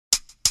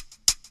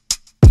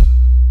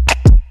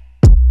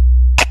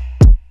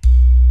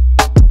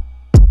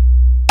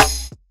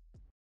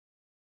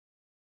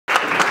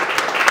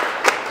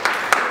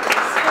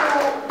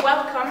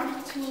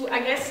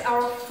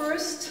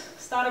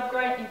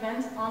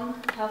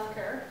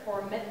non-healthcare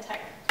or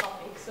medtech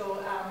topic.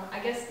 So I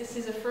guess this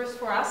is a first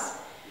for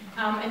us,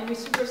 and we're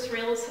super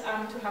thrilled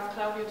to have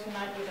Claudiu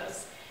tonight with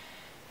us.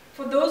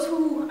 For those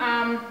who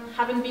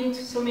haven't been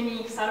to so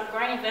many Startup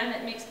Grind events,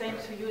 let me explain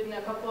to you in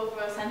a couple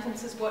of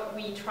sentences what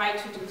we try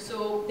to do.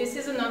 So this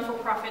is a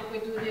non-for-profit. We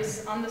do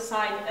this on the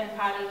side and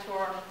parallel to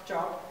our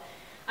job.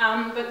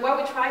 But what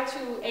we try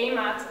to aim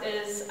at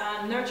is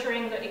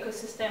nurturing the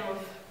ecosystem of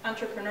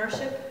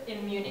entrepreneurship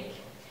in Munich.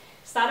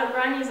 Startup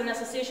Grind is an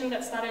association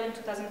that started in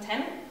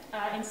 2010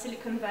 in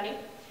Silicon Valley,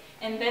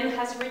 and then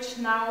has reached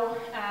now,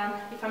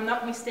 if I'm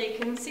not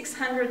mistaken,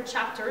 600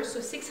 chapters, so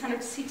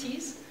 600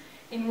 cities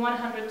in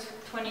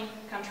 120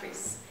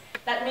 countries.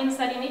 That means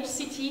that in each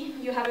city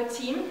you have a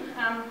team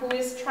who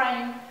is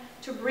trying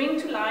to bring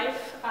to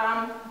life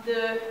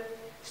the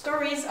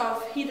stories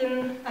of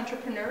hidden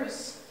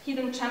entrepreneurs,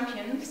 hidden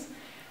champions,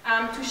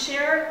 to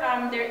share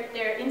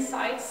their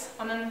insights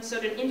on a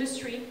certain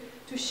industry,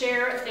 to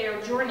share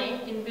their journey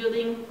in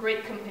building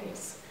great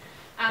companies.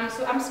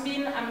 So I'm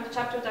the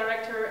chapter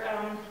director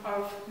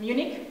of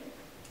Munich.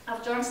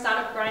 I've joined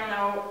Startup Grind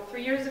now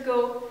 3 years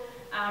ago.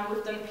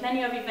 We've done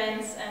plenty of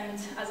events, and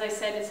as I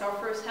said, it's our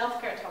first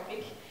healthcare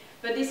topic.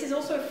 But this is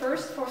also a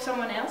first for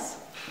someone else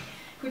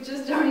who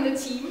just joined the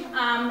team,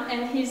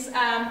 and he's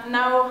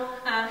now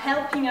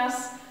helping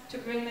us to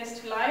bring this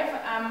to life.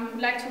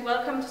 I'd like to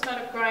welcome to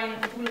Startup Grind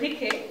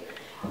Ulrike,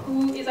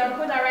 who is our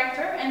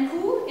co-director and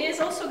who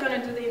is also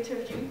going to do the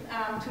interview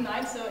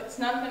tonight. So it's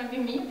not going to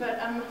be me, but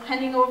I'm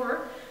handing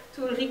over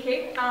to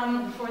Ulrike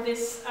for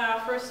this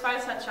first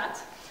fireside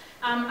chat.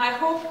 I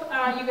hope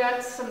you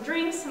got some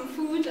drinks, some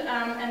food,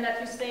 and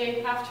that you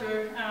stay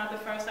after the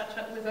fireside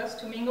chat with us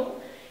to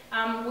mingle.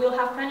 We'll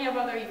have plenty of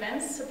other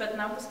events, but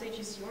now the stage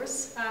is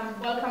yours.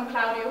 Welcome,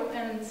 Claudiu,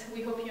 and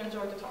we hope you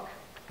enjoy the talk.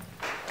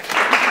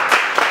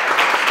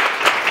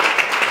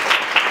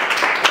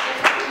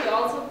 It's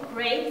also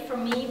great for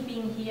me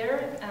being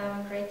here.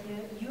 Great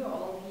you're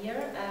all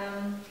here.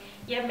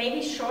 Yeah,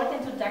 maybe short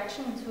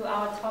introduction to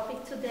our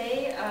topic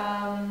today.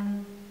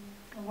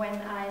 When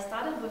I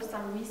started with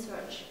some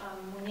research on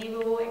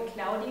Munevo and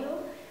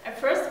Claudiu, I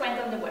first went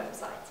on the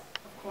website,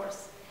 of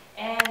course,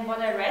 and what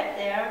I read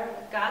there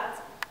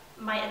got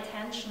my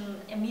attention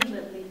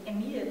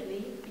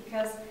immediately,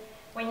 because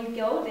when you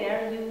go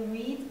there, you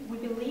read, we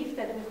believe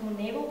that with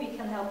Munevo we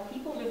can help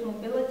people with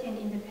mobility and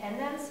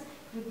independence.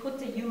 We put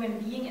the human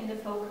being in the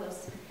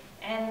focus.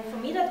 And for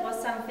me that was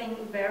something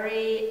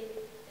very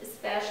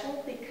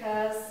special,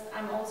 because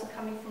I'm also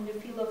coming from the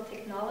field of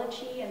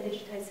technology and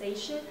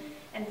digitization,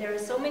 and there are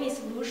so many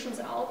solutions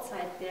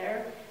outside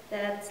there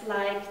that's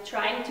like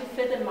trying to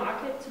fit a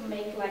market to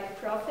make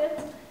like profit,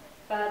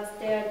 but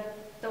they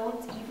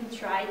don't even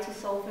try to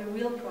solve a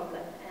real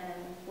problem.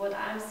 And what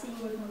I'm seeing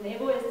with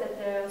Munevo is that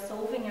they're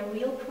solving a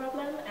real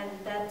problem, and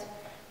that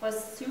was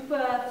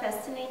super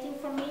fascinating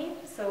for me.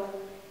 So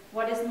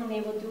what is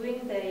Munevo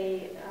doing?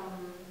 They,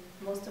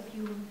 most of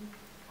you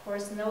of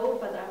course know,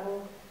 but I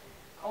will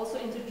also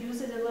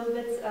introduce it a little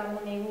bit.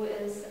 Munevo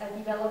is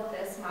developed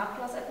a Smart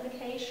Plus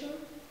application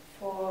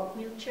for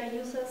wheelchair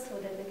users, so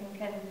that they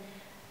can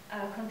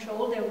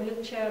control their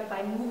wheelchair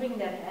by moving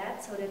their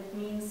head. So that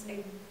means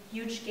a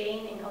huge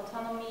gain in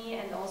autonomy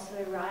and also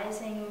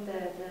rising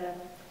the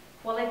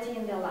quality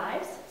in their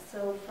lives.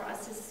 So for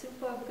us it's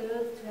super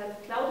good to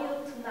have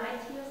Claudiu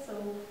tonight here, so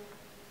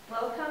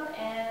welcome,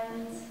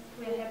 and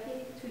we're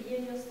happy to hear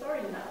your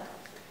story now.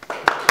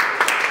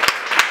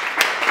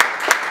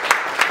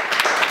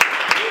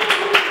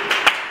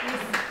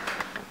 Please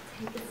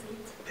take a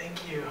seat. Thank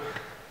you.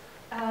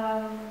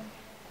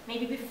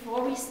 Maybe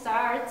before we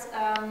start,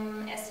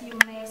 as you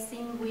may have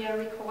seen, we are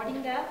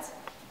recording that.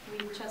 We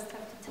just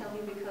have to tell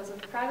you because of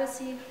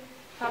privacy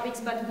topics,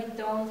 but we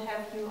don't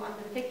have you on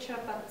the picture.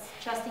 But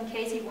just in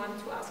case you want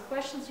to ask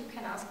questions, you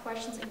can ask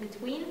questions in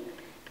between.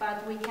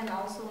 But we can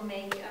also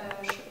make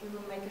we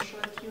will make a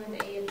short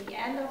Q&A at the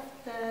end of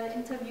the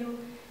interview,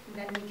 and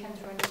then we can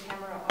turn the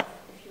camera off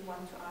if you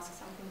want to ask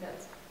something that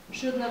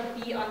should not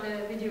be on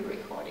the video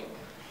recording.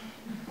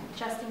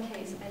 Just in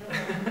case, I don't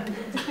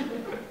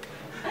know.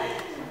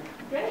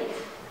 Great,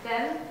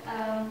 then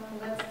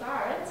let's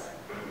start.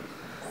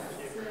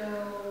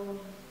 So,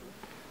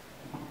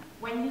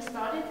 when you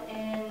started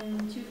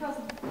in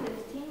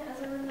 2015,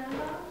 as I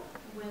remember,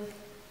 with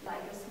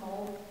like a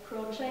small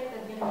project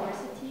at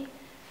university,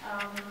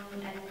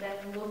 and then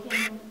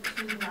looking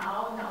to now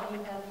you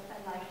have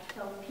like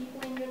 12 people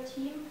in your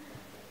team.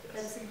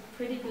 That's a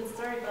pretty good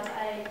story, but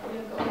I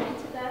will go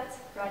into that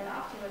right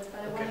afterwards.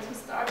 But I want to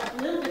start a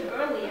little bit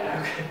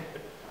earlier.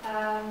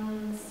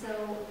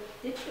 So,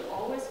 did you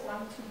always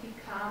want to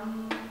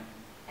become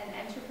an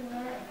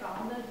entrepreneur, a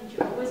founder? Did you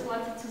always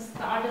wanted to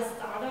start a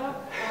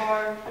startup,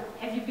 or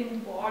have you been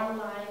born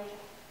like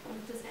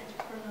with this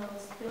entrepreneurial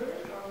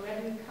spirit, or where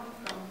do you come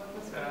from? What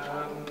was your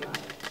childhood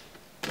like?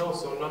 No,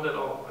 so not at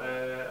all.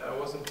 I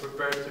wasn't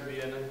prepared to be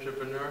an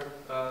entrepreneur.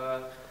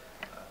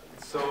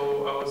 So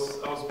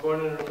I was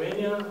born in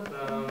Romania.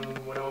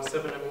 When I was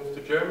 7, I moved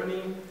to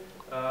Germany.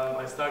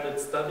 I started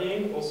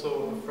studying,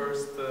 also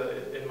first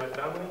in my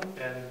family,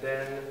 and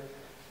then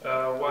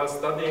while while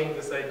studying,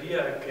 this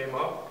idea came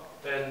up,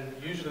 and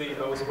usually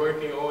I was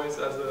working always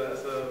as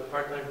a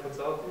part-time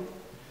consultant.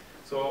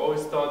 So I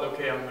always thought,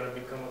 okay, I'm going to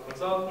become a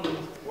consultant,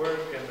 work,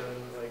 and then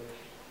like,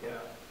 yeah,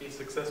 be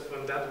successful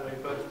in that way.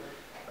 But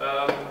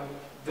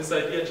this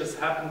idea just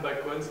happened by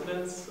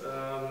coincidence,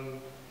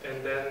 and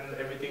then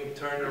everything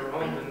turned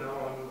around, and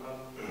now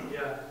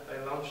I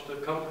launched a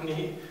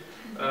company.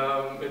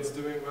 It's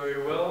doing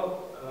very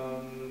well,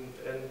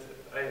 and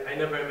I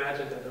never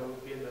imagined that I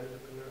would be an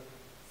entrepreneur.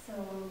 So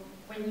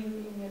when you,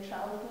 in your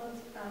childhood,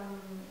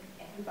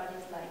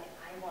 everybody's like,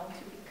 I want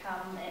to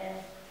become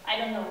I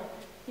don't know,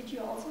 did you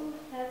also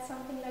have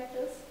something like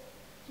this?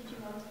 Did you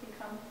want to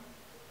become?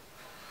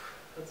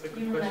 That's a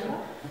good question.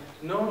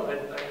 No, I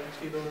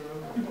actually don't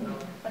remember. No.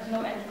 But no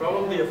entrepreneur.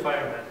 Probably a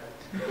fireman.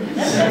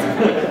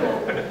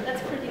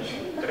 That's pretty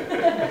cool.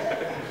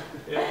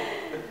 Yeah.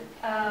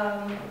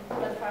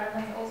 But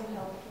firemen also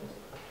help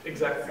you.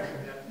 Exactly,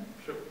 yeah,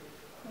 sure.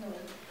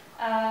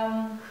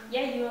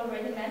 Yeah, you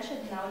already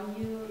mentioned now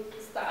you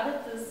started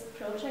this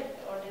project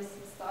or this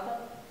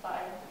startup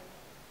by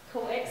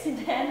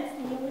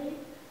co-accident nearly.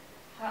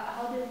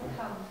 How did it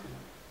come?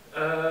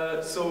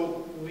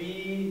 So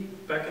we,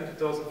 back in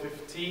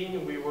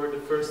 2015, we were the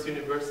first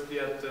university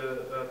at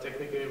the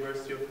Technical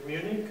University of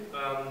Munich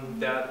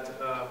that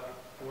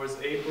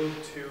was able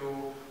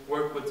to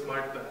work with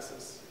smart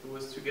glasses. It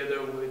was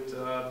together with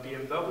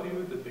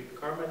BMW, the big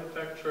car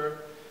manufacturer,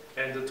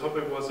 and the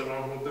topic was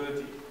around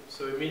mobility.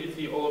 So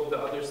immediately all of the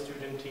other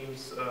student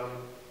teams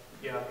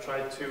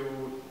tried to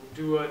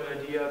do an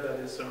idea that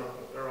is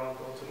around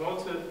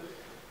automotive.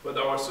 But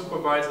our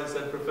supervisors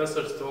and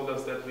professors told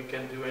us that we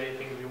can do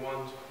anything we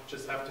want,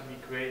 just have to be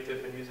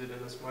creative and use it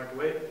in a smart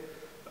way.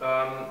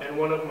 And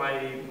one of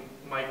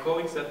my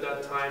colleagues at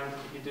that time,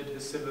 he did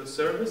his civil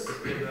service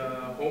in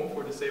a home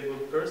for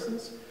disabled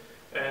persons.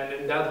 And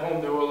in that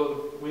home there were a lot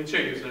of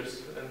wheelchair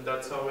users. And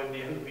that's how in the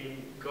end we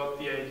got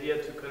the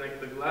idea to connect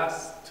the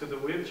glass to the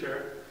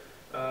wheelchair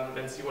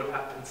and see what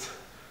happens.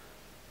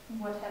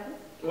 What happened?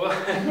 Well,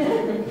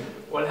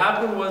 what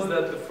happened was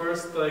that the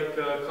first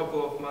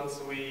couple of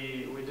months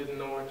we didn't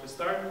know where to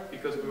start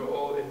because we were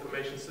all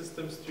information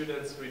systems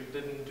students. We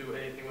didn't do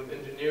anything with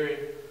engineering,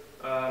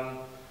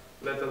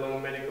 let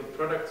alone medical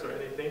products or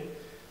anything.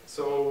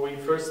 So we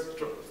first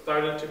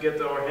started to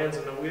get our hands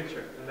on a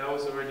wheelchair, and that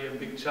was already a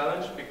big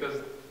challenge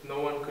because no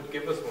one could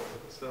give us one.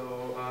 So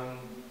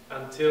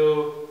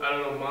until, I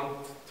don't know,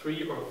 month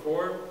 3 or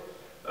 4,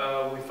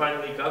 we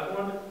finally got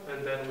one,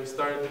 and then we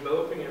started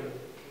developing and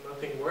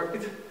nothing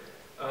worked.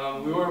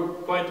 We were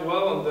quite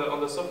well on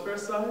the software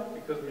side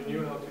because we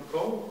knew how to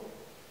code,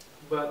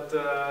 but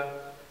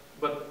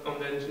on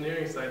the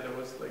engineering side there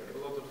was like a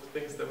lot of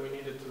things that we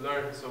needed to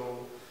learn.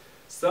 So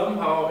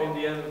somehow in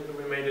the end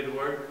we made it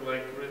work,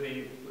 like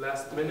really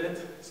last minute,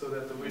 so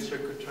that the wheelchair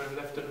could turn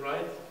left and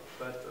right.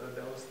 But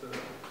that was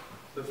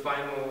the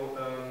final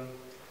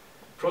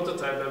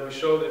prototype that we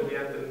showed at the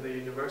end in the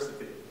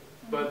university.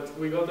 But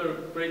we got a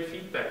great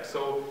feedback.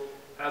 So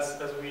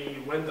as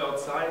we went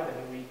outside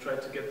and we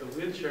tried to get the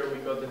wheelchair, we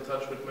got in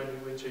touch with many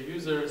wheelchair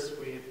users,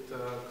 with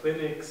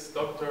clinics,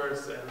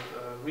 doctors, and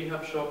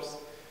rehab shops,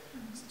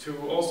 to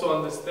also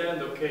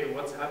understand, okay,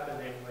 what's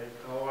happening, like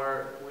how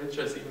are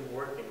wheelchairs even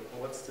working,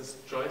 what's this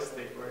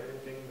joystick or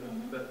anything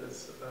that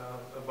is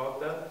about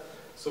that.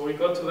 So we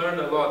got to learn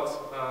a lot,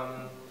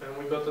 and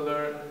we got to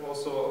learn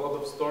also a lot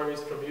of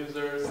stories from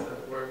users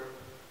that were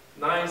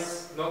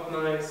nice, not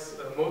nice,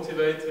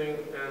 motivating,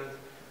 and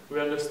we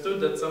understood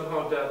that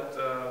somehow that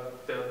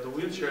the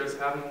wheelchairs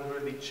haven't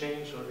really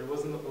changed, or there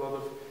wasn't a lot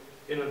of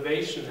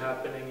innovation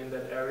happening in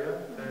that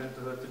area, and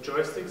the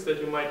joysticks that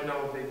you might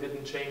know, they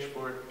didn't change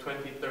for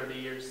 20, 30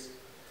 years.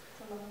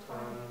 It's a long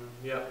time.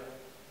 Yeah.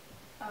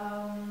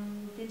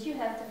 Did you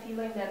have the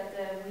feeling that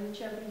the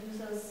wheelchair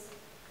producers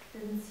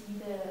didn't see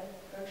the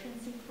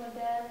urgency for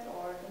that,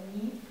 or the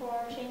need for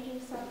changing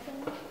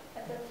something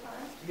at that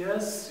time?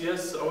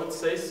 Yes, I would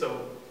say so,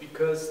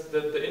 because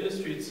the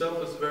industry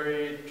itself is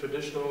very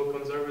traditional,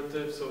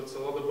 conservative, so it's a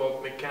lot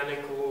about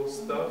mechanical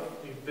stuff.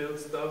 You build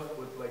stuff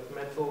with like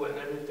metal and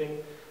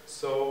everything.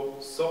 So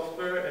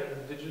software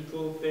and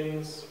digital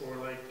things, or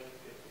like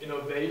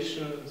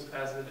innovations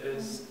as it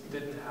is,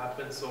 didn't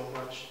happen so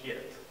much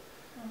yet.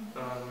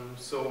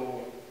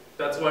 So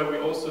that's why we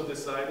also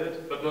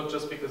decided, but not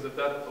just because of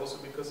that, also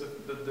because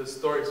of the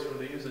stories from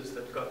the users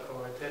that got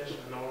our attention,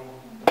 and our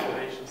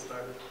motivation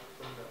started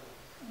from that.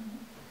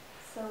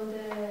 So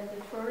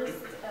the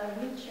first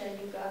wheelchair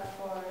you got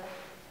for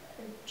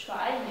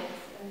trying it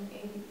and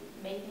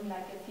making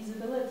like a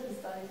feasibility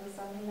studies or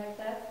something like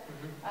that,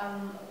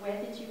 where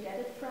did you get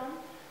it from?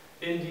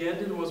 In the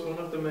end, it was one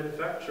of the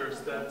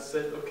manufacturers that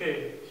said,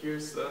 okay,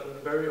 here's a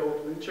very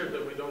old wheelchair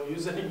that we don't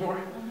use anymore,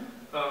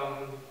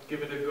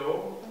 give it a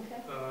go.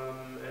 Okay.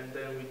 And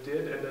then we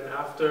did, and then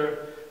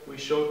after we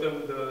showed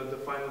them the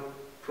final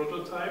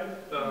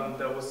prototype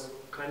that was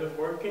kind of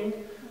working,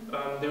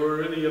 they were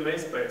really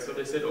amazed by it. So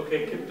they said,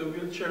 okay, keep the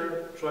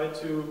wheelchair, try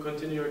to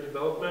continue your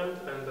development,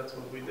 and that's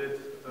what we did.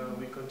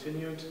 We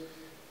continued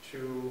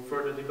to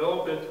further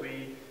develop it.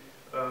 We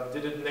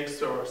did it next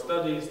to our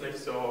studies,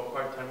 next to our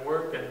part-time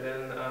work, and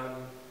then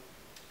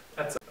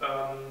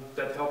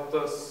that helped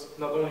us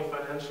not only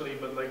financially,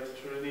 but like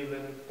to really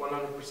then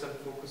 100%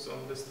 focus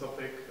on this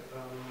topic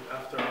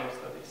after our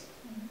studies.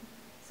 Mm-hmm.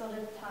 So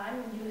the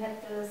time you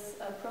had this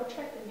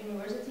project at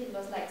university, it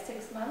was like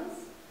 6 months?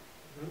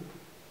 Mm-hmm.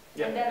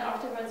 Yeah. And then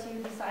afterwards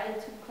you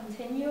decided to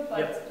continue, but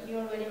yeah. you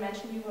already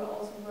mentioned you were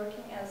also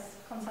working as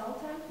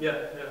consultant? Yeah, yeah,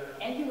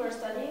 yeah. And you were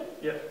studying?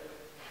 Yeah.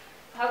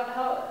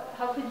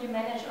 How could you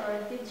manage, or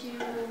did you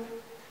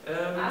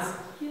ask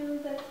you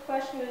that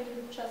question, or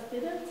you just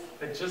did it?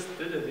 I just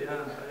did it,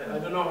 yeah. I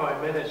don't know how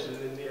I managed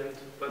it in the end,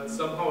 but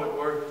somehow it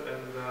worked,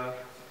 and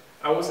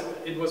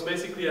it was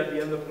basically at the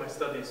end of my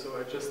studies, so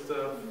I just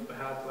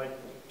had like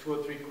 2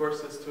 or 3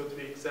 courses, 2 or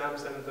 3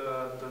 exams, and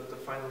the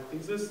final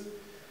thesis.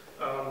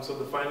 So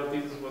the final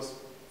thesis was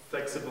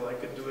flexible. I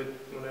could do it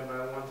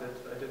whenever I wanted.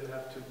 I didn't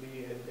have to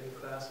be in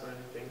class or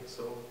anything.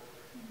 So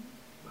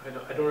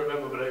I don't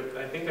remember, but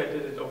I think I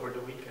did it over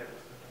the weekend.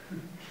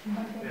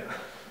 Okay. Yeah.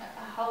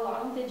 How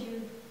long did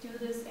you do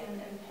this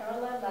in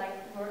parallel,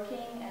 like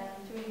working and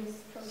doing this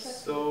project?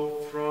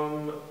 So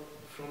from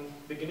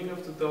beginning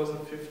of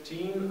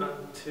 2015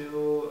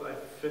 until I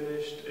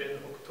finished in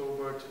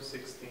October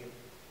 2016.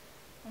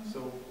 Mm-hmm. So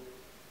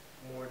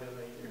more than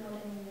a year. More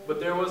than a year. But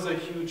there was a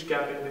huge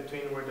gap in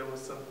between where there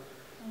was some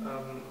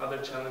other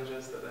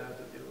challenges that I had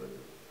to deal with.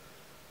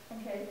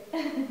 Okay.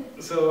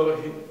 So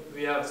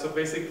yeah, so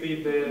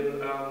basically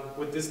then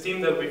with this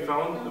team that we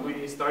found,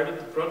 we started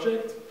the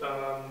project.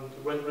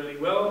 It went really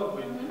well.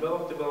 We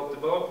developed,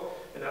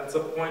 and at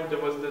some point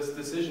there was this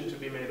decision to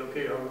be made.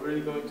 Okay, are we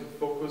really going to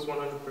focus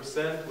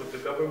 100% with the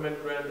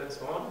government grant and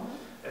so on?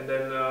 And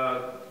then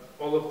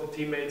all of the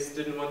teammates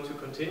didn't want to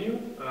continue.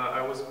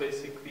 I was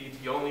basically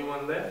the only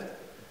one left,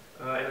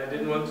 and I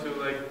didn't want to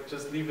like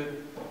just leave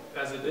it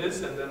as it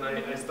is. And then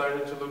I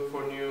started to look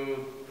for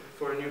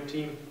a new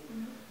team.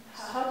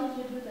 How did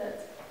you do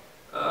that?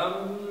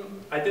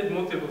 I did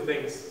multiple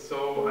things.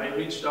 So I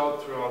reached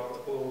out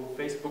throughout all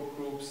Facebook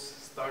groups,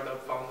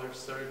 startup founder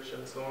search,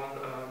 and so on.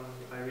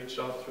 I reached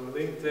out through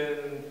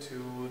LinkedIn,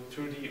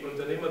 through the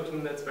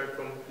Unternehmertum-Netzwerk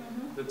from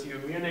the TU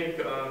Munich.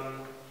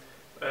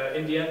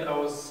 In the end, I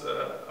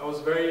was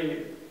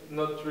very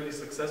not really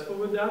successful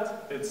with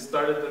that. It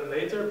started then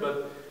later,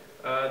 but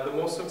the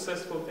most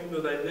successful thing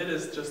that I did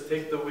is just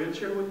take the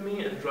wheelchair with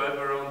me and drive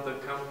around the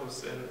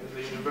campus in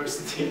the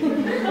university.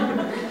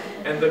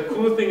 And the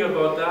cool thing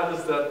about that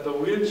is that the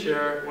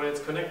wheelchair, when it's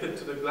connected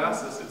to the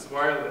glasses, it's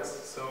wireless.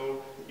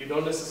 So you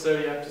don't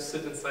necessarily have to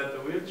sit inside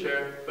the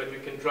wheelchair, but you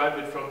can drive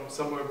it from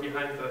somewhere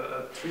behind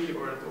a tree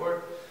or a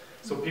door.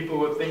 So people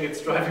would think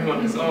it's driving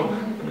on its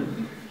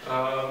own.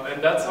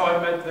 And that's how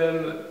I met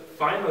then,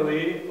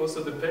 finally,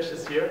 also the Pesh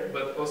is here,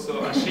 but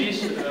also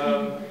Ashish,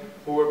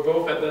 who were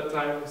both at that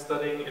time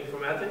studying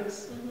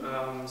informatics.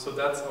 So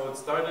that's how it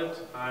started.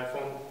 I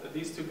found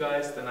these 2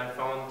 guys, then I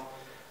found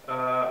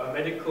a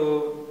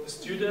medical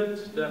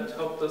student that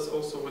helped us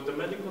also with the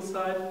medical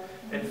side,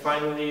 and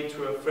finally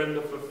through a friend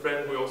of a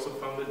friend we also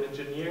found an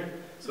engineer,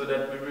 so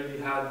that we really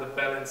had the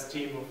balanced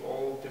team of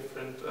all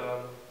different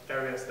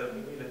areas that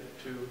we needed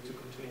to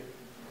continue.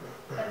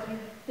 But you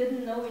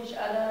didn't know each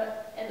other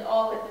at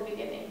all at the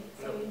beginning,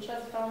 so No. you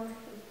just found the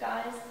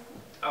guys.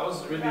 I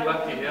was really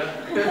lucky, yeah.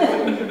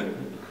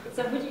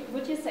 So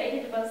would you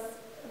say it was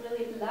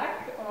really luck,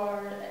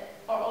 or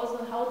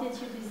also how did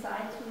you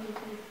decide to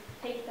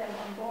take them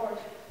on board?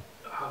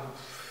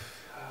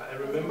 I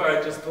remember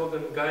I just told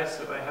them, guys,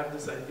 I have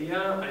this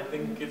idea. I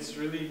think it's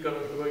really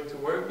going to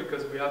work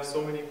because we have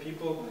so many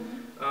people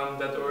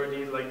that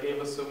already like gave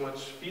us so much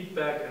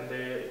feedback, and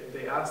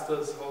they asked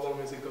us how long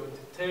is it going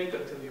to take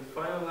until you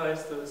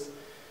finalize this,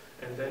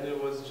 and then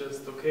it was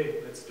just okay,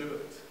 let's do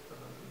it.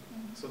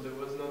 So there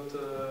was not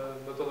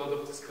a lot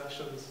of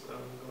discussions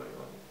going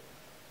on.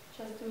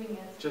 Just doing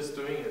it. Just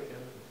doing it,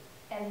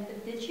 yeah. And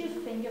did you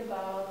think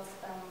about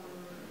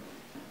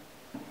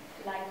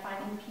like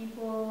finding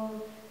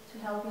people to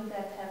help you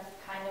that have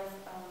kind of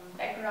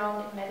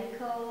background in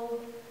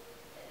medical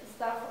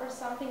stuff or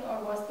something,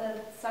 or was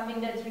that something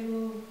that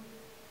you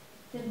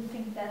didn't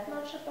think that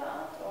much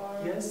about?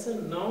 Or yes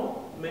and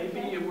no. Maybe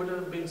it would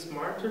have been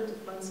smarter to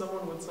find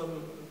someone with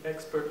some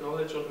expert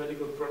knowledge on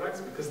medical products,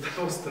 because that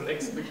was the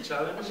next big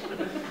challenge.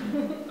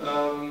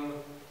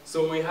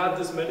 So we had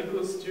this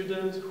medical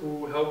student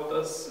who helped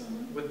us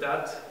with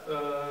that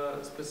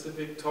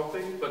specific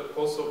topic, but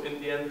also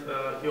in the end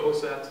he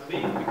also had to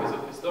leave because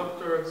of his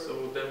doctor,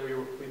 so then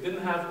we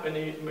didn't have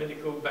any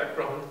medical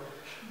background.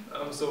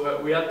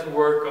 So we had to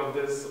work on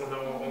this on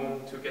our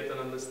own to get an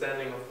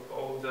understanding of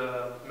all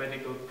the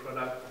medical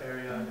product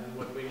area and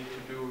what we need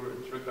to do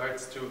with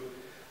regards to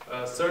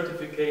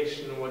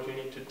certification, what you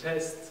need to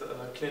test,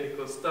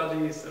 clinical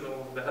studies and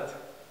all of that.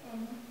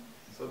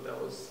 So that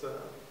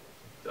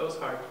was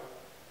hard.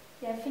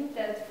 Yeah, I think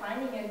that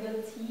finding a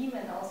good team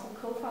and also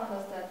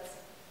co-founders that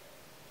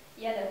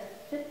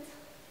fit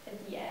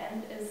at the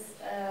end is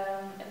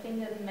a thing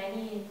that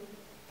many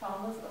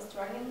founders are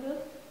struggling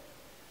with.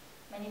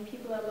 Many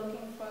people are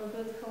looking for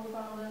good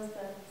co-founders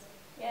that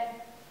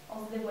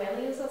also the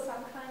values of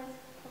some kind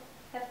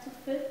have to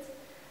fit.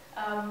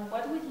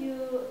 What would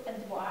you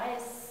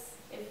advise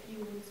if you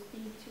would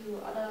speak to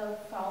other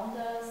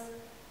founders?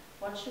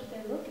 What should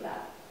they look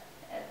at?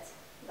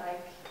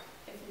 Like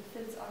if it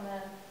fits on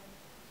an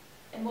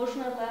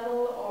emotional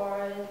level,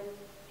 or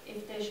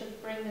if they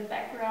should bring the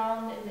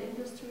background in the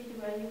industry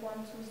where you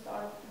want to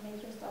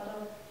make your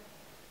startup.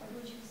 What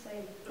would you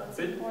say? What's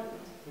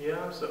important?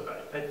 Yeah, so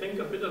I think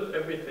a bit of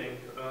everything.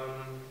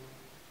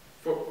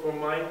 For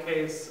my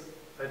case,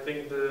 I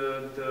think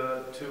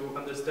to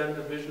understand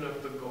the vision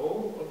of the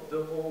goal of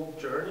the whole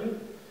journey,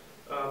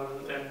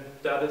 and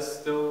that is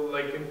still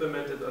like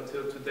implemented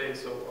until today.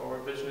 So our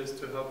vision is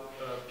to help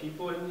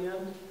people in the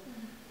end,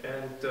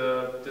 and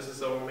this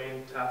is our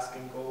main task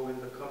and goal in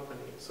the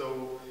company.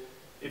 So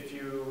if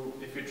you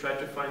try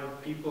to find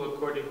people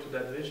according to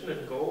that vision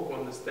and goal who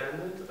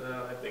understand it,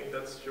 I think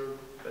that's your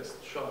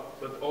best shot.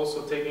 But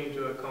also taking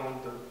into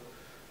account the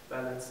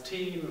balanced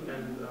team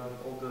and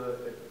all the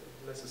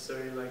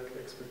necessary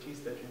expertise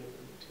that you need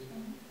in the team.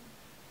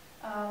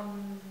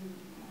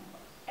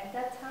 At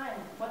that time,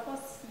 what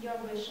was your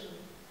vision?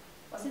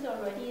 Was it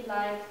already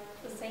like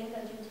the same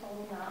that you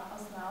told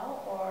us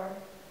now, or?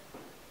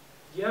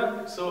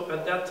 Yeah, so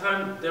at that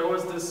time there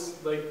was this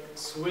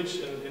switch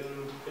in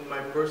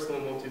my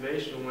personal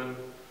motivation when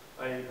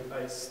I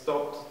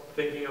stopped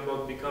thinking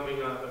about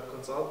becoming a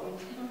consultant,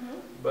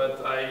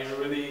 but I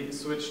really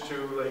switched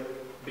to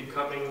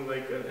becoming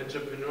an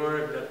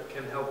entrepreneur that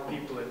can help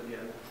people in the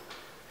end.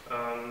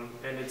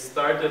 And it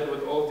started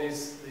with all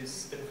this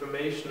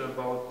information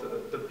about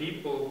the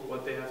people,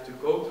 what they have to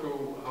go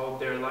through, how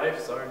their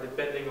lives are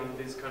depending on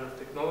these kind of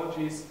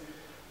technologies,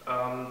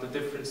 the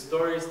different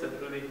stories that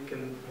really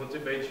can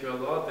motivate you a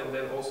lot, and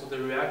then also the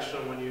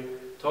reaction when you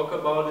talk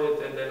about it,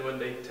 and then when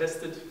they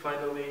test it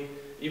finally,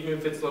 even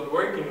if it's not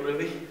working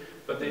really,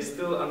 but they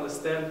still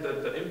understand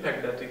the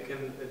impact that it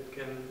can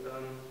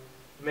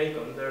make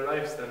on their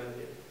lives then in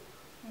the end.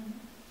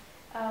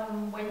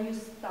 When you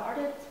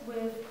started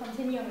with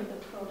continuing with the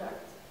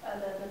project,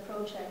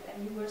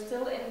 and you were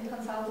still in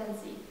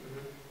consultancy,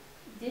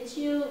 did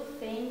you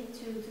think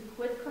to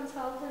quit the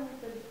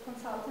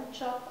consultant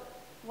job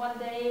one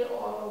day,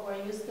 or were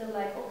you still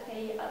like,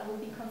 okay, I will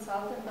be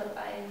consultant, but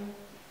I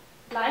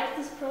like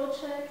this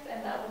project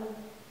and I will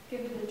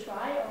give it a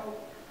try? Or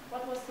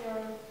what were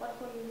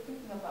you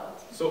thinking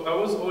about? So I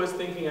was always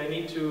thinking I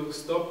need to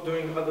stop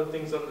doing other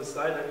things on the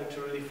side. I need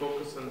to really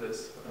focus on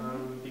this,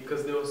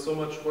 because there was so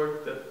much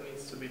work that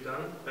needs to be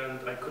done,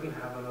 and I couldn't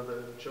have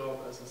another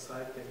job as a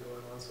side thing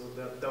going on. So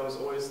that was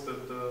always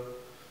the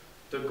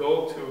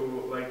goal,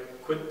 to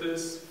quit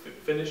this,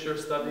 finish your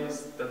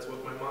studies. That's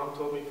what my mom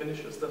told me,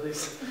 finish your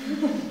studies,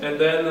 and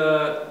then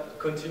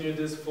continue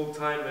this full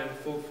time and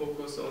full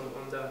focus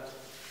on that.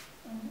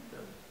 Yeah.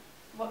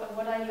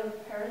 What are your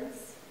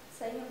parents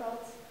saying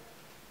about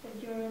that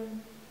you're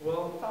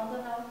a founder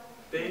now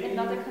and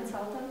not a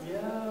consultant?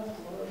 Yeah,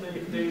 well,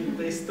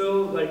 they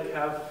still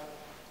have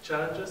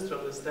challenges to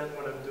understand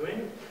what I'm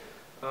doing.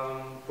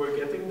 We're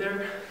getting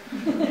there,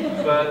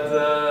 but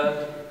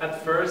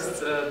at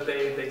first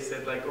they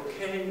said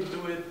okay,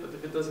 do it, but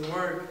if it doesn't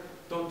work,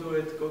 don't do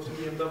it, go to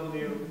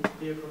BMW,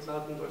 be a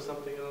consultant or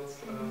something else.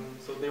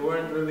 So they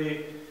weren't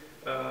really,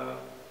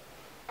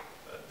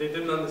 they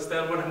didn't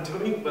understand what I'm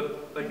doing,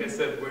 but like I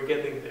said, we're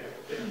getting there.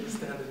 They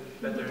understand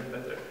it better and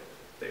better,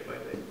 day by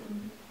day.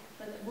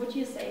 But would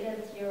you say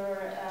that your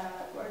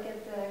work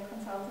at the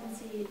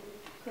consultancy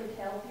could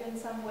help you in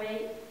some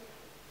way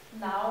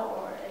now,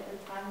 or at the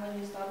time when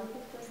you started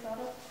with the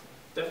startup?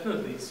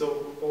 Definitely.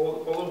 So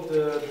all of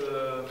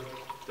the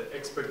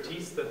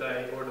expertise that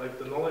or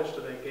the knowledge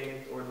that I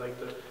gained, or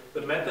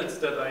the methods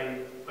that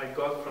I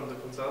got from the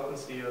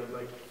consultancy,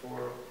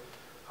 for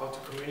how to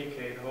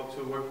communicate, how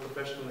to work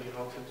professionally,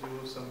 how to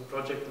do some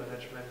project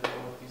management and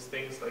all of these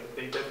things,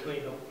 they definitely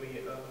helped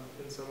me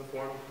in some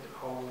form,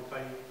 how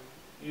I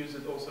use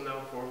it also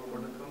now for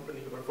the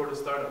company or for the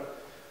startup.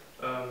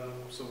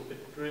 So it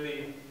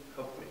really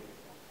helped me.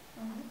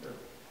 Yeah.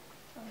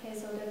 Okay,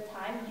 so at the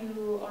time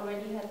you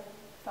already had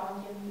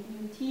found your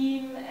new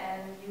team,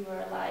 and you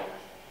were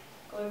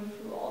going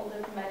through all the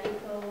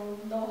medical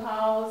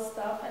know-how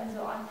stuff and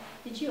so on.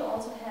 Did you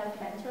also have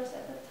mentors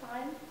at the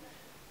time?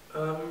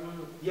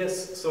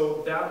 Yes,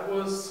 so that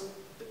was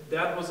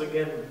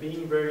again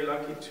being very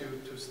lucky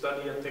to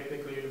study at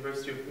Technical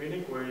University of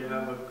Munich, where you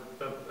have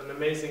an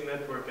amazing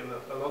network and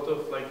a lot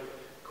of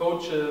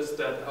coaches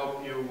that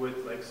help you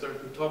with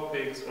certain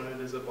topics, when it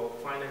is about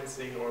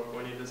financing or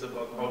when it is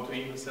about how to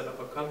even set up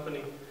a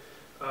company.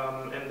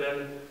 And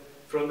then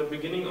from the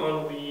beginning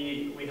on,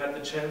 we had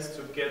the chance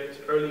to get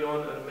early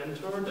on a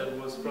mentor that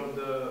was from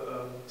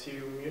the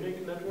TU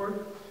Munich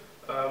network,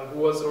 who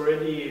was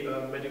already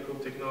a medical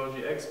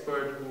technology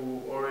expert,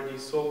 who already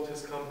sold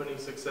his company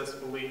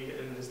successfully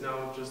and is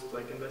now just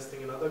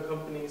investing in other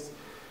companies,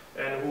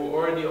 and who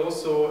already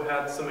also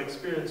had some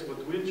experience with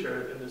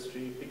wheelchair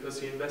industry, because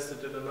he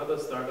invested in another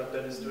startup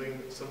that is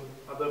doing some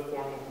other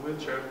form of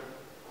wheelchair.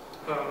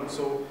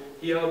 So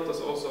he helped us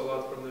also a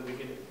lot from the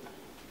beginning.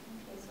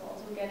 Okay, so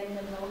also getting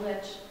the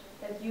knowledge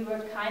that you were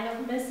kind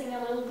of missing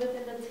a little bit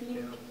in the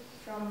team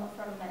from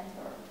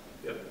mentor.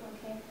 Yep.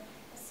 Okay.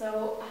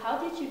 So how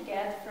did you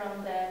get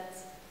from that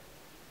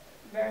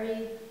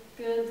very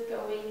good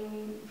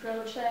going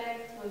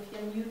project with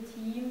your new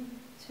team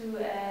to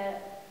a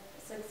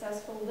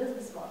successful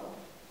business model?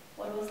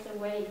 What was the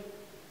way?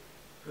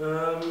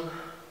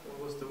 What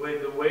was the way?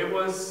 The way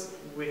was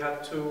we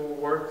had to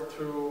work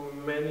through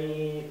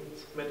many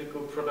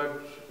medical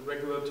product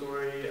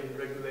regulatory and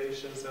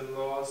regulations and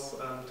laws,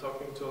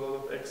 talking to a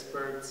lot of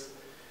experts,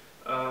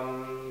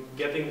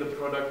 getting the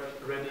product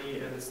ready,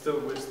 and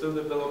we're still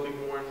developing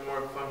more and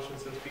more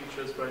functions and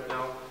features right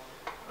now.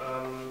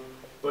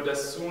 But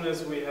as soon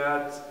as we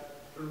had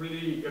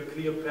really a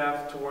clear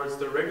path towards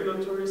the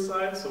regulatory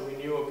side, so we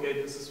knew, okay,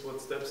 this is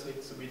what steps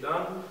needs to be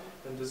done,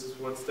 and this is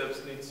what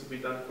steps needs to be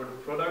done for the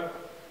product,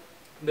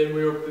 then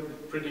we were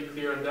pretty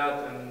clear on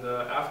that. And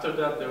after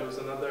that, there was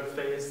another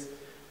phase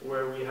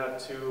where we had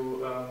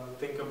to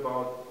think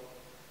about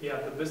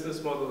the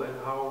business model and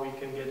how we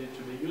can get it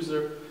to the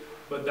user.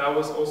 But that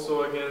was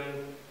also, again,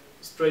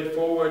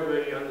 straightforward,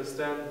 where you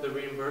understand the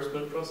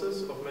reimbursement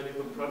process of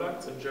medical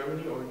products in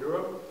Germany or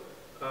Europe.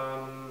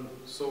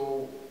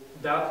 So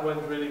that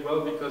went really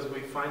well because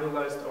we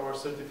finalized our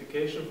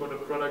certification for the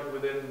product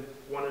within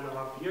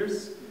 1.5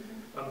 years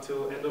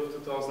until end of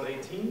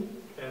 2018.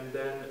 And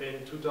then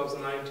in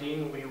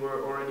 2019, we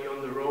were already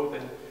on the road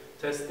and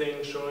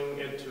testing, showing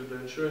it to the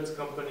insurance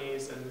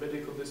companies and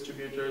medical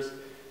distributors.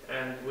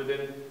 And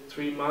within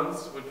 3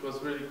 months, which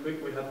was really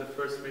quick, we had the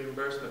first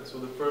reimbursement. So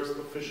the first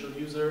official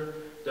user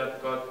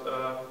that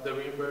got the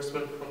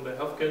reimbursement from the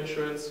healthcare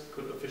insurance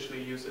could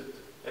officially use it.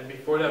 And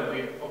before that,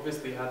 we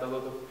obviously had a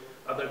lot of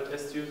other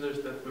test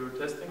users that we were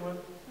testing with,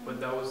 but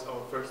that was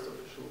our first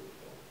official.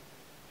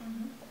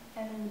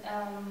 And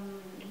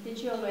did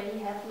you already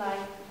have like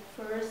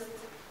first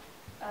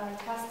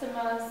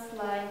customers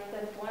like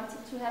that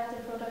wanted to have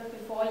the product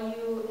before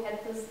you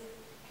had this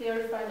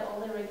clarified all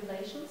the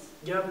regulations?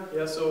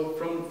 Yeah. So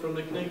from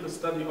the clinical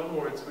study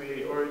onwards,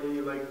 we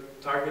already like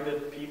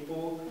targeted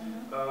people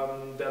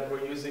that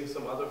were using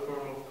some other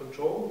form of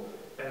control,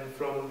 and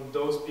from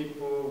those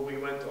people we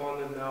went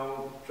on and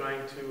now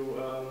trying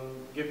to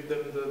give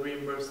them the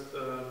reimbursed,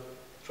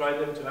 try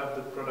them to have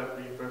the product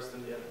reimbursed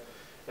in the end.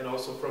 And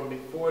also from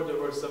before, there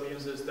were some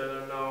users that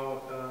are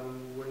now,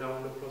 we're now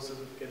in the process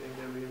of getting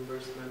their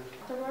reimbursement.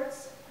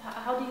 Afterwards,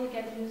 how do you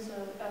get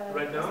user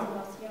right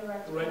now?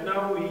 Yeah, right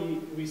now,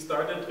 we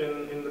started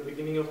in the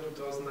beginning of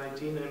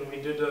 2019, and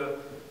we did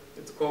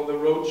it's called a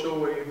roadshow,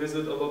 where you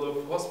visit a lot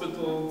of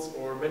hospitals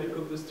or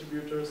medical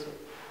distributors,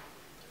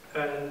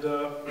 and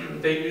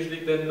they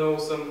usually then know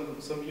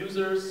some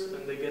users,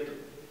 and they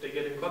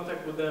get in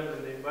contact with them,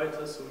 and they invite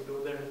us, so we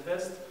go there and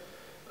test.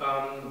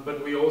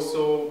 But we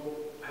also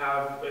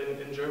have,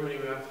 in Germany,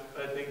 we have,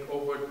 I think,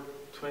 over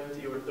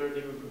 20 or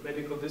 30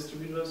 medical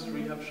distributors,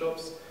 rehab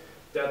shops,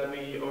 that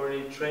we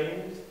already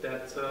trained,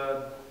 that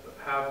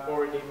have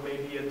already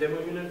maybe a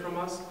demo unit from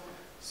us,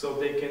 so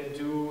they can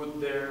do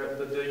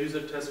the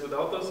user test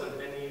without us, and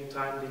any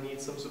time they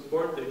need some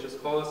support, they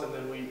just call us, and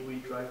then we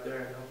drive there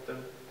and help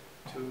them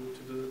to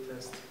do the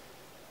test.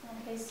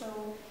 Okay, so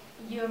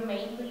you're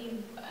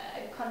mainly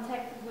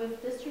contacted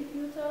with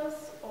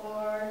distributors,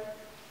 or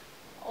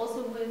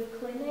also with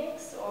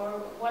clinics, or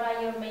what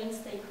are your main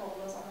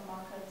stakeholders on the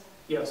market?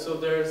 Yeah, so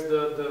there's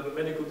the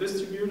medical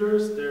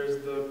distributors,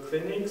 there's the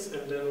clinics,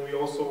 and then we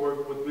also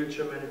work with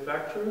wheelchair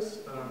manufacturers.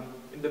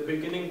 In the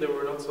beginning, they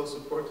were not so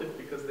supportive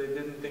because they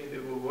didn't think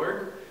it would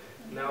work.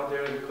 Now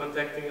they're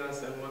contacting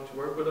us and want to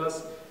work with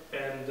us,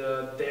 and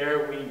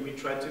there we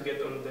try to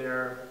get on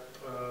their,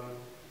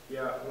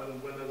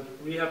 when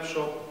a rehab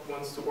shop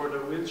wants to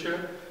order a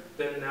wheelchair,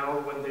 then now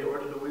when they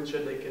order the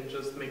wheelchair, they can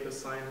just make a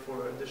sign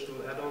for additional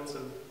add-ons,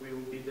 and we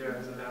will be there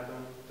as an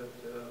add-on that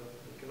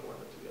we can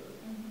order together.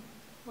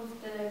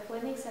 With the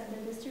clinics and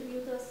the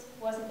distributors,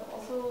 was it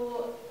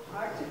also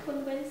hard to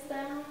convince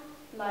them,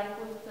 like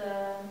with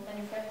the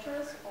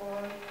manufacturers,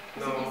 or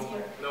was it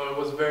easier? No, it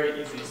was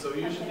very easy. So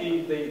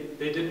usually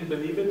they didn't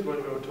believe it when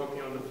we were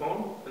talking on the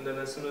phone, and then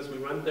as soon as we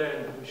went there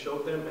and we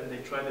showed them and they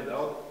tried it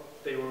out,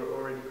 they were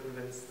already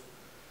convinced.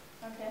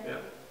 Okay.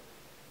 Yeah.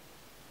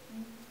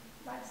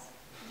 Nice.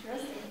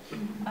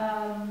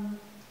 Interesting.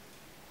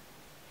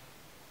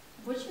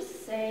 Would you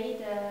say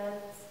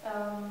that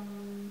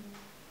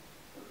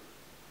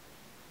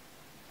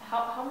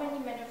how many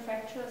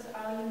manufacturers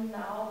are you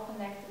now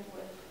connected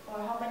with, or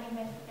how many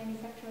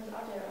manufacturers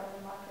are there on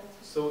the market?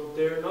 So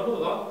they're not a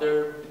lot.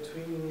 They're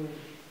between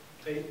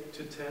 8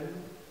 to 10,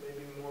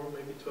 maybe more,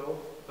 maybe 12,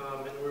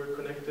 and we're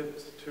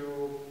connected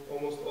to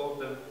almost all of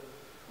them.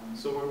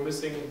 So we're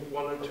missing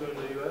 1 or 2 in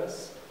the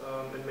US,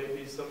 and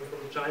maybe some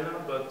from China,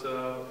 but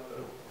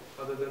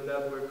other than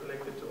that, we're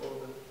connected to all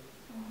of them.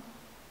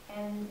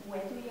 And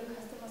where do your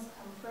customers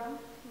come from,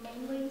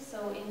 mainly?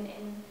 So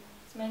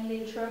it's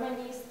mainly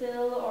Germany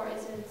still, or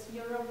is it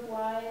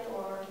Europe-wide,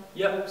 or?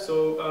 Yeah,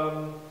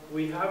 so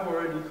we have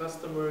already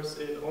customers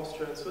in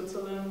Austria and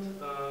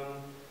Switzerland.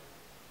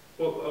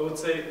 Well, I would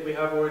say we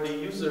have already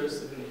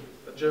users in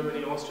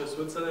Germany, Austria,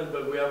 Switzerland,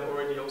 but we have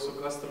already also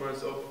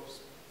customers of,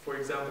 for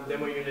example,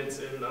 demo units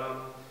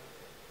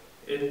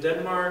in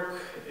Denmark,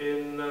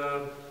 in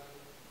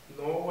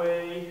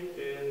Norway,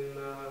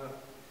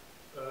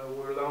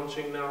 we're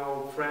launching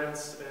now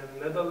France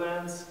and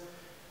Netherlands.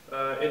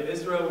 In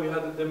Israel we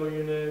had a demo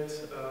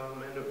unit,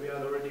 and we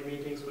had already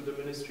meetings with the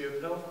Ministry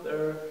of Health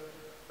there.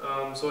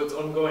 So it's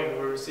ongoing.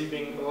 We're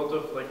receiving a lot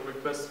of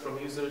requests from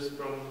users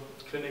from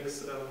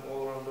clinics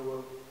all around the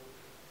world.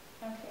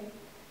 Okay.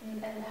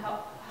 And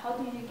how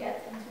do you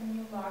get into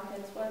new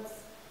markets?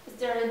 Is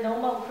there a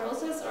normal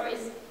process, or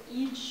is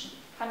each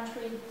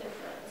country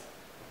different?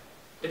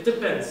 It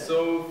depends.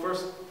 So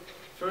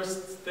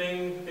first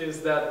thing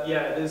is that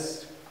it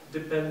is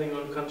depending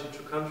on country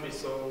to country.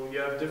 So you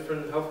have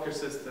different healthcare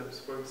systems.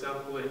 For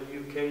example, in the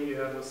UK you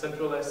have a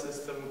centralized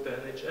system with the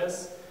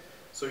NHS.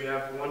 So you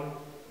have one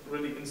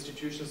really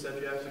institutions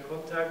that you have to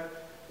contact,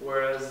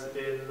 whereas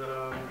in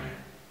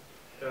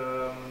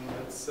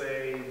let's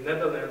say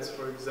Netherlands,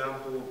 for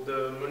example,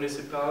 the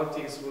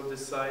municipalities will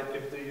decide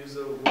if the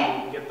user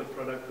will get the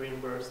product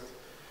reimbursed.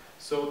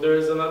 So there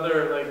is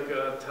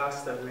another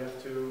task that we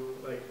have to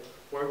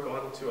work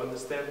on to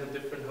understand the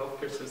different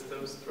healthcare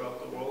systems throughout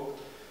the world.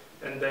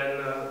 And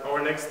then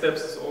our next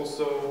steps is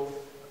also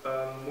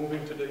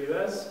moving to the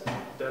US,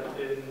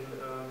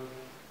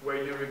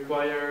 where you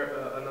require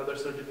another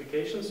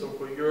certification. So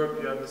for Europe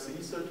you have the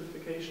CE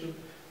certification,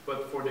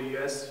 but for the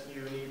US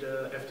you need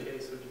a FDA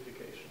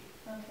certification.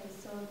 Okay,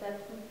 so that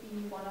would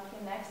be one of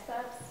your next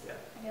steps, yeah.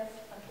 I guess?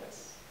 Okay.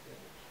 Yes.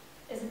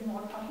 Yeah. Is it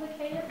more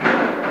complicated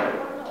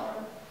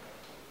or?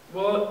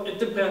 Well, it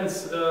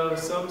depends.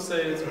 Some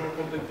say it's more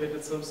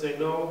complicated, some say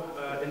no.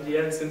 In the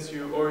end, since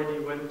you already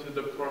went through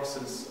the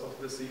process of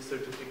the CE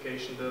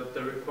certification,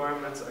 the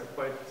requirements are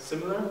quite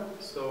similar.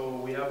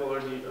 So we have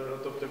already a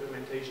lot of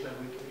documentation that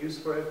we can use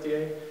for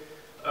FDA,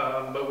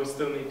 but we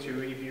still need to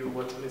review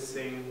what's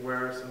missing,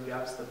 where are some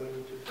gaps that we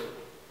need to fill.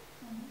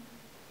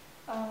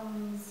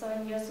 So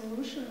in your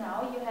solution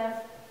now, you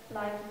have,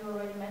 like you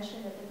already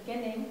mentioned at the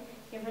beginning,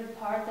 you have a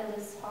part that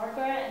is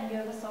hardware and you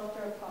have a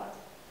software part.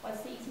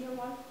 What's the easier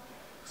one?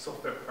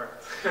 Software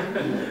part,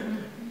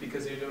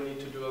 because you don't need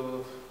to do a lot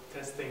of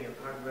testing and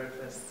hardware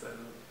tests and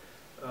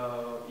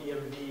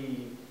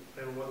EMV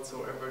and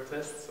whatsoever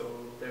tests. So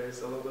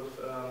there's a lot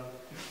of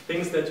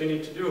things that you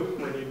need to do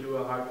when you do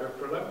a hardware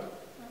product.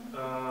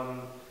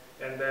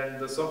 And then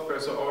the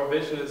software. So our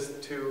vision is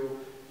to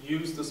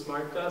use the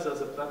smart glass as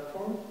a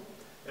platform,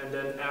 and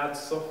then add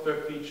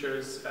software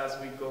features as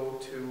we go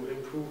to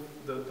improve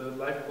the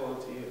life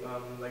quality,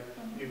 like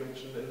you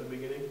mentioned in the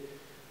beginning.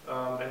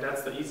 And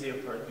that's the easier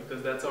part,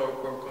 because that's our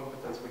core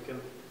competence. We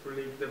can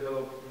really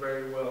develop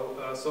very well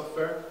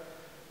software.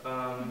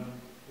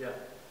 Yeah.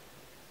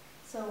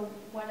 So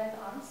what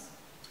add-ons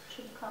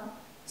should come?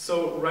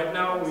 So right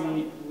now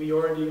we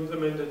already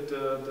implemented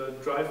the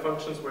drive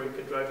functions where you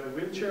can drive your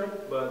wheelchair,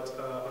 but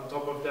on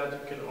top of that you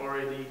can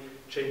already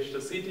change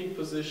the seating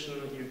position.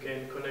 You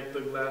can connect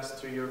the glass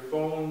to your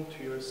phone,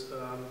 to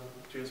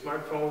your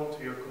smartphone,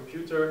 to your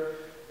computer,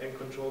 and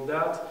control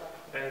that.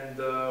 And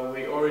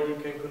we already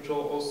can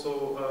control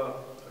also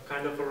a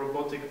kind of a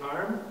robotic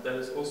arm that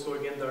is also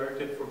again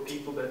directed for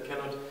people that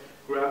cannot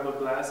grab a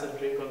glass and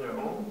drink on their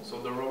own. So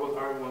the robot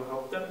arm will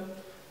help them.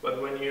 But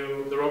when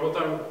the robot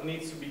arm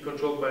needs to be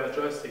controlled by a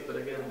joystick. But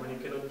again, when you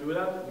cannot do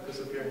that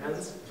because of your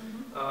hands,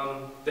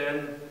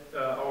 then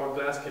our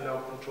glass can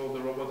now control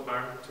the robot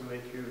arm to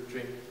make you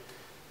drink.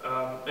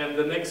 And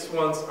the next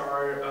ones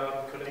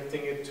are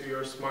connecting it to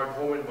your smart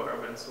home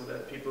environment, so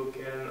that people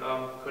can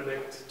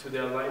connect to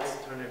their lights,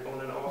 turn it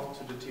on and off,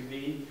 to the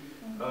TV,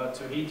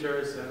 to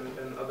heaters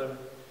and other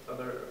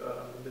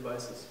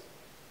devices.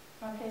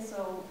 Okay,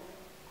 so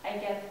I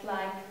get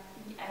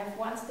I have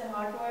once the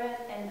hardware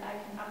and I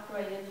can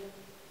upgrade it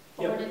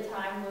over the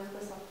time with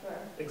the software.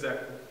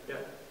 Exactly,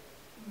 yeah.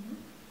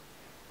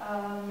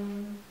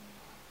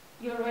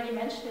 You already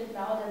mentioned it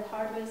now that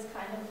hardware is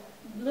kind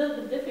of a little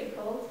bit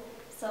difficult.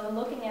 So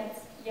looking at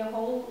your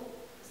whole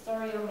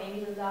story, or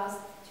maybe the last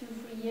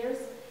 2-3 years,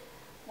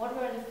 what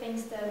were the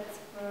things that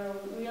were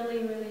really,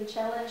 really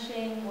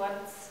challenging?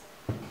 What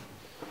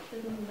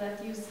didn't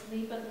let you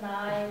sleep at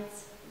night?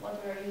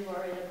 What were you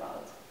worried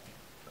about?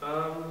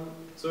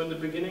 So in the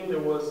beginning there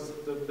was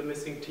the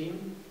missing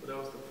team. That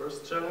was the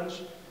first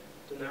challenge.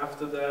 Then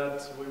after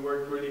that we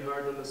worked really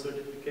hard on the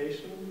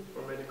certification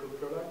for medical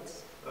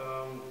products,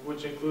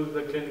 which included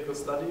the clinical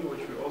study,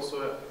 which we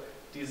also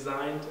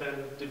designed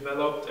and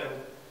developed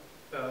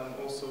and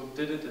also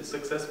did it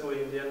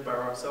successfully in the end by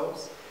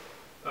ourselves.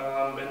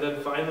 And then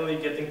finally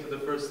getting to the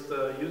first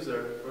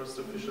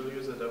official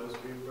user that was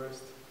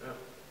reimbursed. Yeah,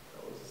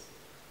 that was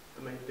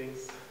the main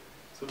things.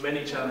 So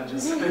many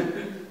challenges.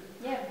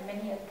 Yeah,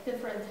 many at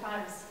different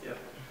times. Yeah.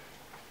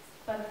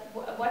 But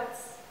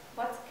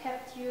what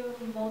kept you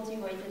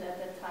motivated at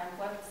that time?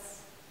 What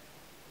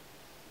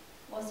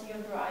was your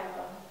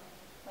driver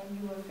when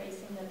you were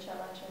facing the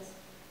challenges?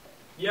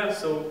 Yeah,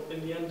 so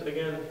in the end,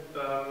 again,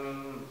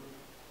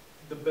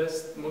 the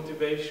best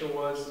motivation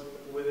was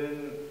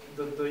within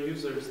the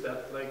users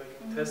that like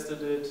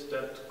tested it,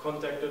 that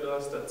contacted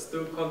us, that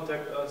still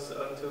contact us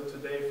until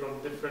today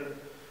from different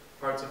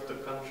parts of the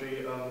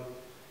country.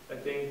 I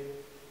think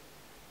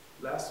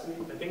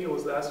it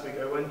was last week,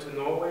 I went to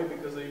Norway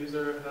because a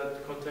user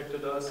had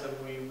contacted us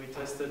and we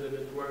tested and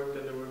it worked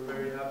and they were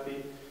very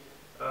happy.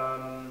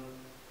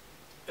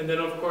 And then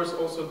of course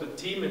also the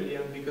team in the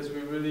end, because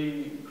we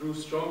really grew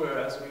stronger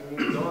as we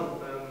moved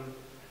on. I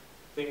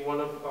think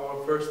one of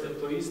our first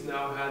employees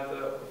now had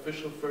the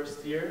official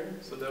first year,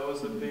 so that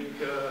was a big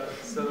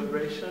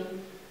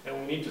celebration, and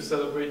we need to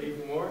celebrate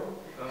even more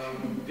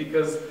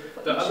because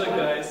the other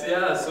guys,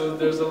 yeah, so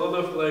there's a lot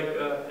of like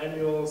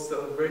annual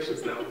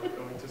celebrations now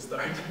going to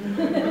start.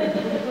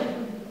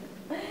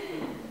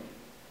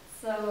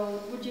 So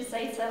would you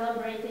say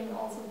celebrating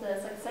also the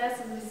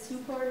successes is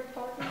super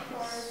important?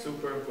 Or?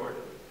 Super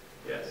important,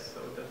 yes, I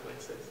would definitely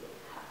say so.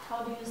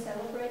 How do you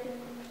celebrate in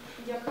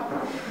your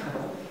company?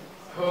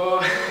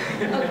 Oh,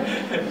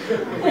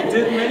 we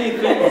did many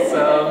things,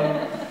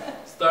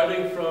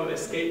 starting from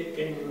escape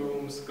game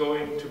rooms,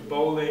 going to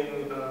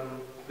bowling,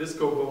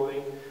 disco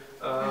bowling.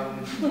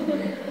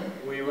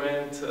 We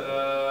went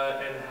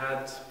and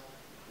had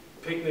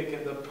picnic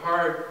in the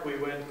park, we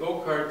went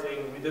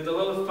go-karting, we did a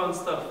lot of fun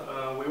stuff.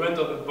 We went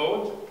on a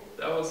boat,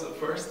 that was the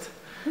first,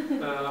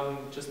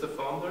 just the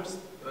founders,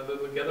 a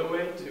little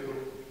getaway to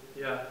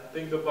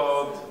think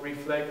about,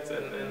 reflect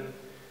and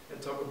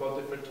talk about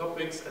different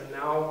topics. And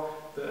now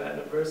the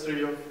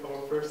anniversary of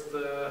our first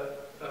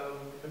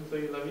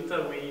employee,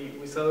 Lavita,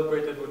 we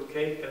celebrated with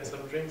cake and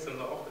some drinks in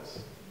the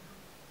office.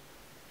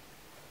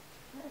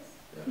 Nice.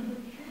 Yeah.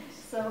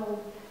 So,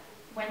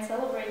 when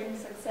celebrating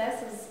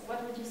successes,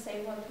 what would you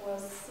say what were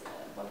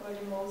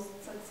the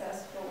most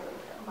successful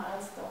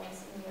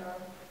milestones in your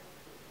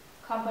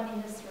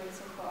company history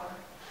so far?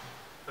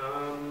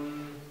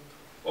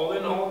 All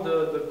in all,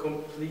 the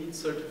complete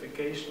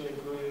certification,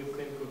 including the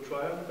clinical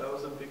trial, that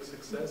was a big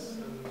success,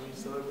 and we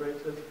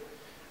celebrated.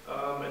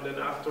 And then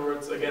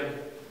afterwards,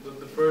 again,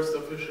 the first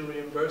official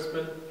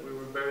reimbursement, we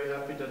were very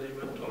happy that it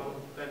went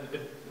on, and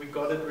we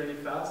got it really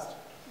fast.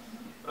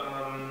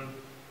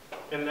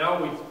 And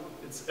now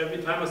it's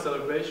every time a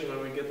celebration when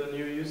we get a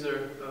new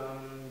user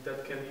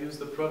that can use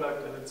the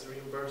product, and it's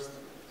reimbursed.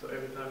 So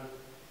every time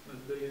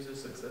the user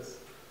success.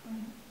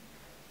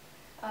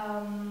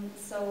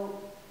 So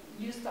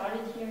you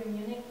started here in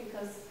Munich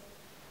because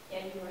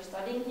you were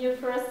studying here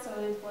first, so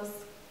it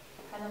was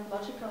kind of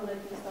logical that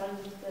you started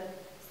with the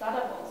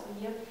startup also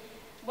here.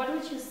 What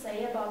would you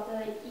say about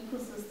the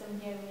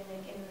ecosystem here in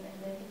Munich in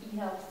the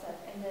e-health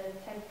in the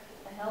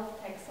health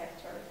tech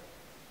sector?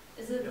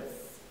 Is it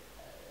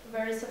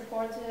very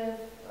supportive?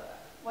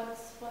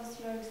 What's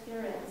your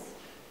experience?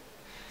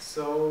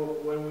 So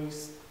when we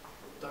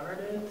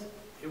started,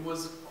 it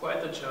was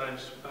quite a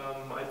challenge.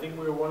 I think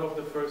we were one of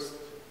the first,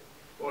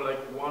 or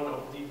like one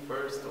of the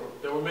first, or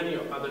there were many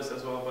others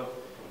as well, but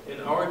in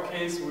our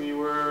case we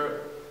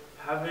were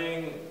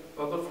having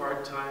a lot of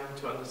hard time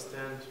to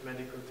understand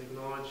medical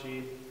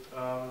technology.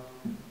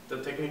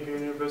 The Technical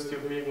University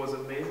of Munich was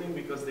amazing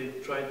because they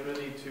tried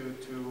really to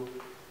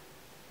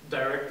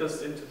direct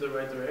us into the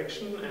right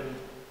direction, and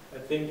I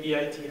think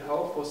EIT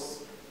Health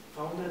was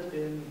founded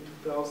in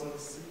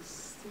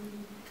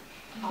 2016.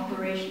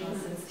 Operational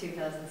since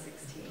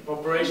 2016.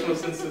 Operational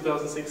since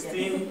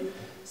 2016. Yes.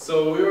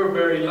 So we were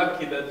very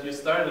lucky that you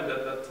started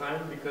at that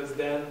time, because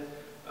then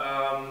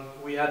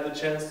we had the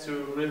chance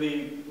to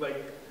really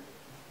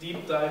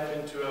deep dive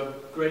into a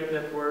great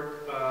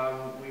network.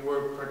 We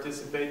were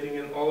participating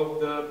in all of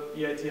the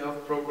EIT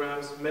Health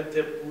programs,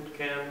 MedTech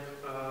Bootcamp.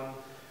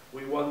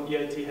 We won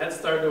EIT Head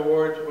Start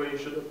Award, where you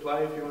should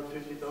apply if you want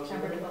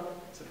 50,000.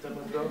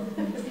 September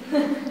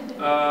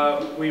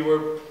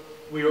 12th.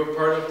 We were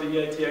part of the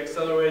EIT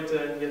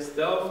Accelerator in Yes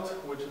Delft,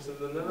 which is in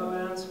the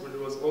Netherlands, which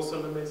was also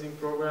an amazing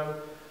program.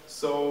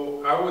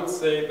 So I would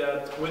say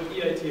that with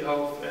EIT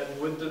Health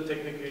and with the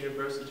Technical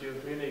University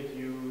of Munich,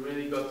 you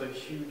really got a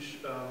huge,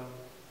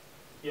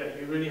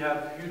 you really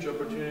have huge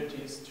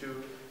opportunities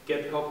to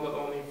get help not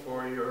only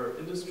for your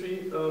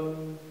industry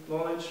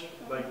knowledge,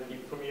 like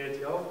from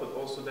EIT Health, but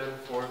also then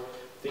for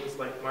things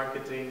like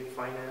marketing,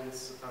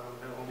 finance,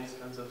 and all these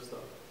kinds of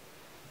stuff.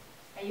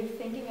 Are you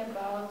thinking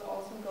about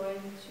also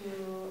going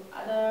to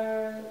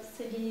other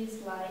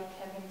cities, like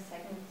having a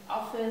second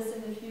office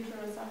in the future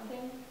or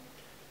something?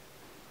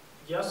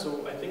 Yeah,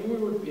 so I think we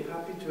would be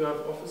happy to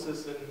have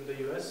offices in the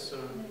US. In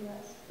the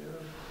US? Yeah,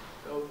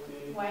 that would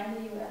be... Why in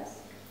the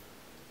US?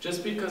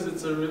 Just because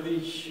it's a really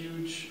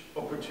huge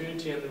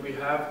opportunity, and we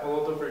have a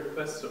lot of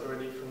requests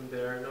already from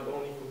there, not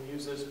only from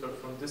users, but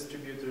from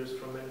distributors,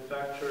 from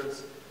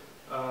manufacturers.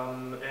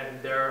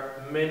 And there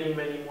are many,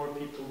 many more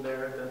people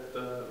there that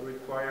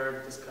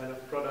require this kind of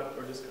product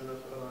or this kind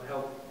of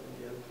help in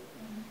the end.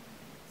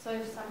 So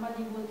if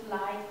somebody would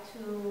like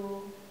to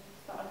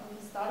start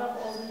with a startup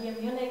also here in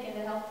Munich in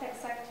the health tech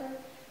sector,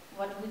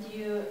 what would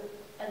you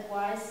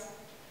advise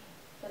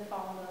the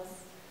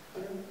founders?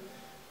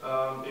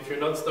 If you're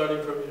not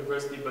starting from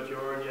university but you're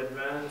already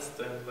advanced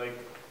and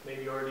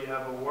maybe already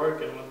have a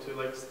work and want to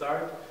like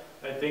start,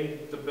 I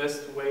think the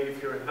best way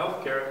if you're in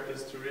healthcare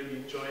is to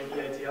really join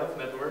EIT Health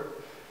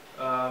Network,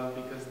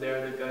 because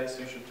they're the guys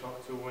you should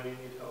talk to when you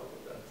need help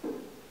with that.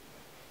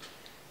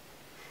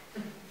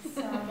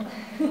 So,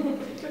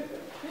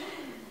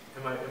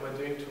 Am I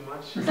doing too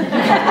much? You're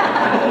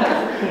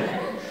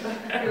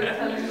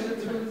telling me the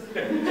truth.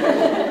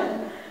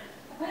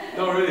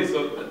 No, really. So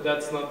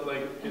that's not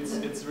like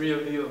it's real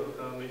deal.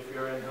 If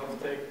you're in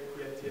health tech,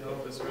 EIT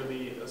Health is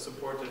really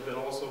supportive, and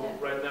also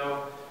right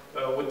now,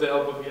 with the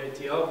help of EIT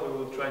Health, we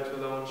will try to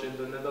launch in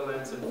the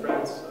Netherlands and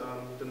France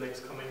the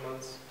next coming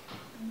months.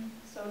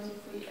 so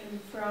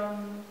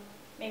from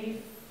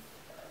maybe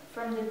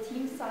from the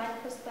team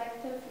side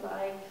perspective,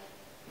 like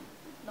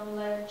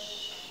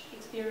knowledge,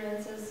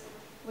 experiences,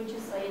 would you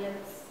say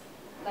that's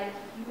like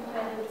you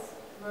had it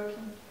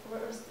working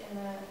first in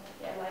a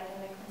like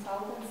in a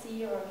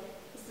consultancy, or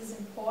is this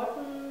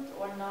important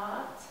or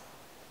not?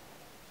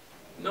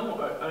 No,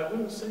 I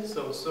wouldn't say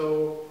so.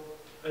 So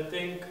I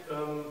think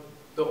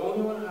the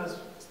only one who has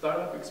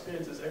startup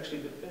experience is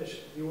actually the fish.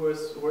 He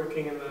was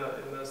working in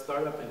a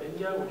startup in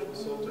India, which was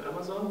sold to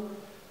Amazon.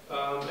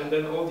 And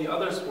then all the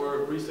others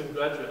were recent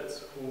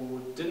graduates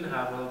who didn't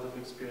have a lot of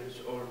experience,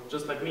 or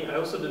just like me, I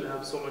also didn't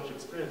have so much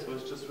experience. It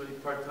was just really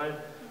part-time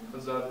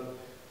consultant.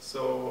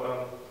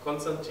 So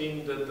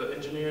Konstantin, the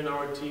engineer in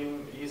our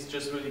team, he's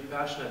just really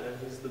passionate, and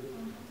he's the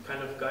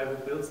kind of guy who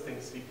builds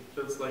things. He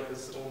builds like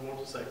his own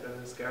motorcycle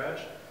in his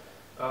garage.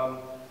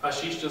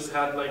 Ashish just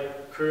had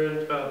like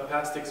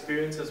past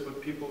experiences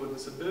with people with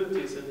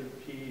disabilities, and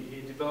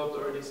he developed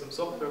already some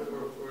software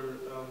for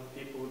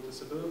people with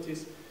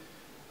disabilities.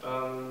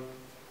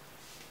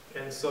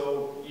 And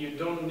so you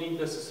don't need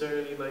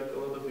necessarily like a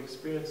lot of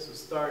experience to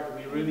start.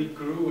 We really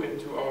grew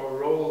into our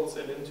roles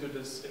and into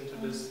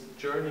this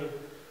journey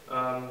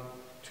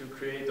to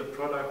create a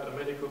product, a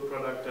medical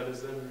product that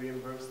is then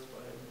reimbursed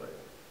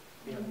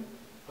by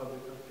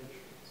public health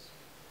insurance.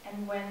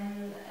 And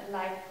when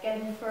like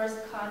getting first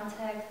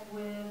contact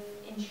with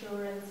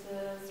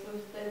insurances,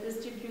 with the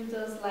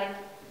distributors, like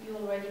you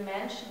already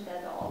mentioned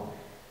that all,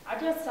 are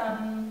there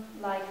some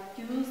like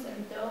do's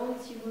and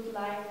don'ts you would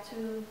like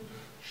to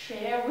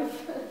share with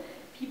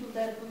people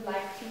that would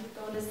like to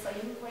go the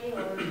same way?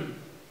 Or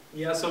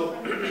yeah, so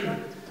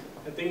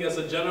I think as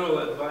a general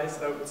advice,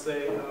 I would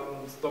say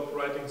stop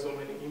writing so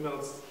many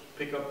emails,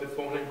 pick up the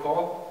phone and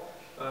call,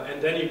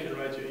 and then you can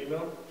write your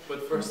email.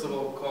 But first of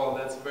all, call.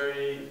 That's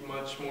very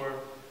much more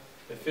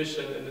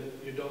efficient, and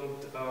you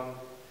don't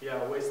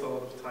waste a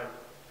lot of time.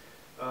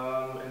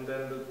 And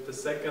then the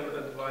second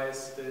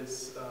advice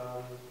is, I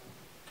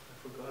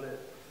forgot it.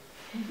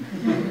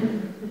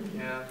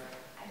 Yeah.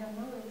 I don't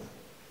know it.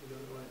 You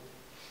don't know it?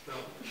 No,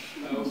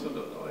 I also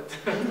don't know it.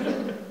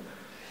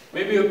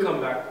 Maybe you'll come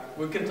back.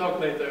 We can talk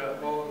later.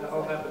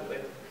 I'll have it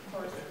later. Of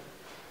course.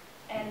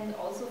 And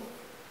also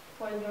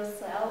for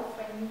yourself,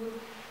 when you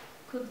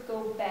could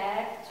go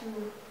back to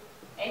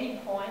any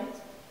point,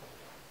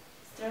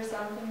 is there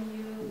something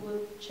you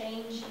would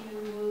change, you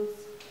would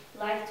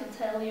like to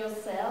tell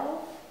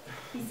yourself,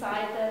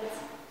 beside that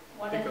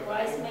one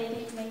advice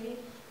maybe?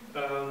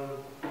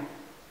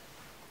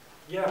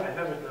 Yeah, I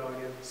have it now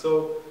again.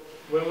 So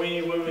when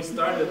we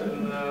started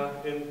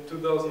in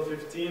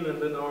 2015,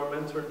 and then our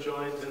mentor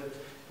joined, and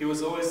he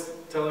was always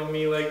telling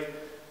me like,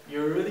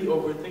 you're really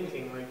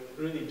overthinking, like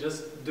really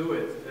just do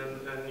it,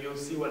 and you'll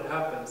see what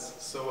happens.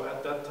 So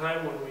at that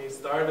time when we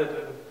started,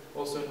 and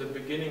also in the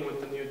beginning with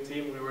the new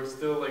team, we were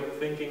still like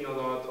thinking a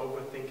lot,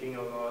 overthinking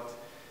a lot,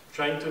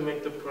 trying to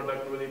make the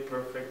product really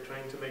perfect,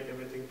 trying to make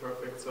everything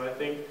perfect. So I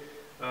think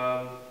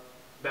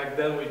back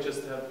then we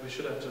should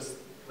have just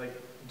like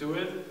do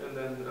it and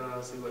then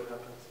see what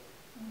happens.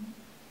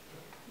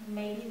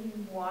 Maybe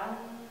one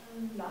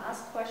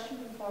last question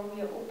before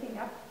we are opening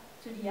up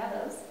to the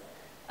others.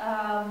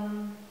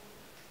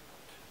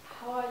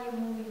 How are you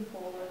moving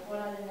forward? What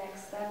are the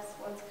next steps?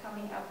 What's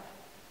coming up?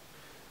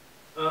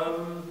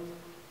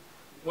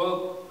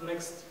 Well,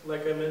 next,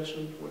 like I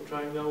mentioned, we're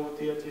trying now with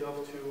EIT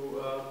Health to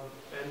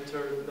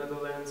enter the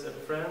Netherlands and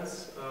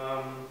France.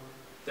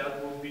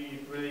 That will be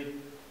really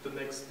the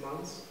next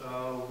months.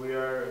 We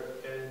are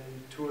in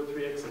 2 or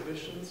 3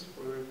 exhibitions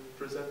where we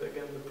present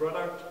again the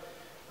product.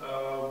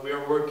 We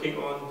are working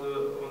on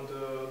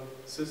the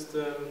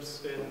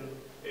systems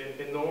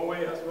in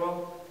Norway as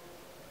well.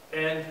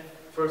 And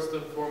first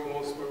and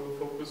foremost, we will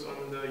focus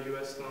on the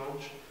US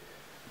launch.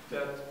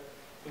 That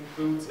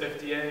includes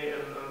FDA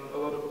and a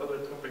lot of other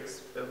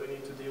topics that we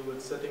need to deal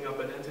with, setting up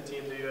an entity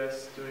in the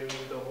US, doing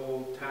the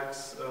whole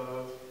tax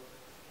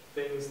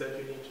things that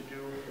you need to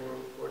do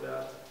for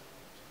that.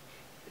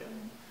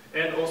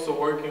 Yeah. And also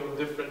working on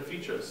different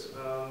features.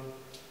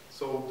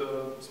 So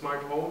the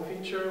smart home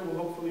feature will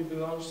hopefully be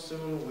launched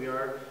soon. We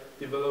are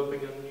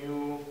developing a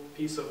new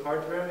piece of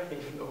hardware,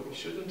 even though we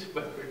shouldn't,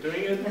 but we're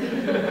doing it.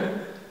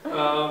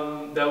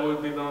 That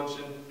will be launched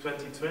in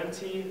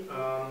 2020.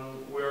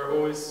 We're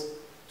always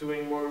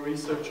doing more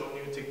research on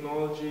new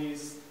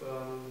technologies,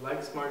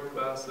 like smart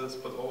glasses,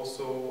 but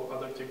also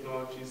other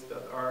technologies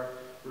that are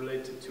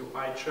related to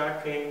eye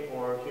tracking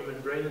or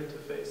human-brain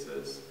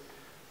interfaces.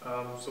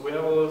 So we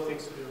have a lot of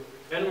things to do.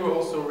 And we're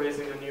also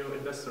raising a new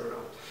investor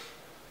round.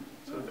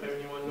 So if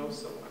anyone knows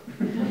someone.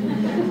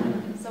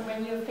 So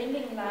when you're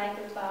thinking like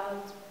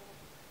about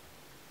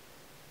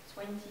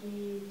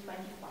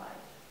 2025,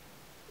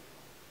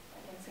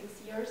 like in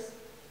 6 years,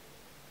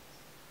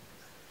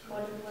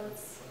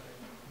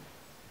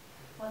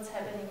 what's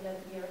happening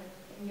that year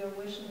in your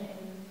vision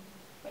and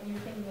when you're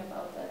thinking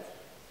about that?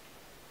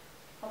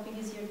 How big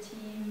is your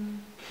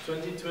team?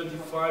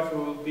 2025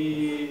 will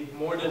be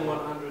more than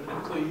 100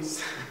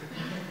 employees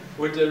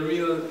with a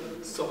real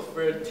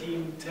software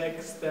team,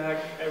 tech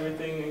stack,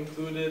 everything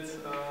included,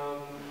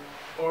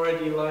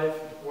 already live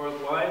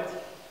worldwide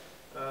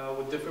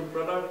with different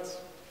products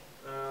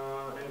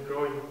and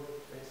growing,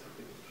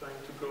 basically trying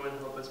to grow and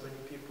help as many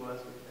people as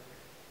we can.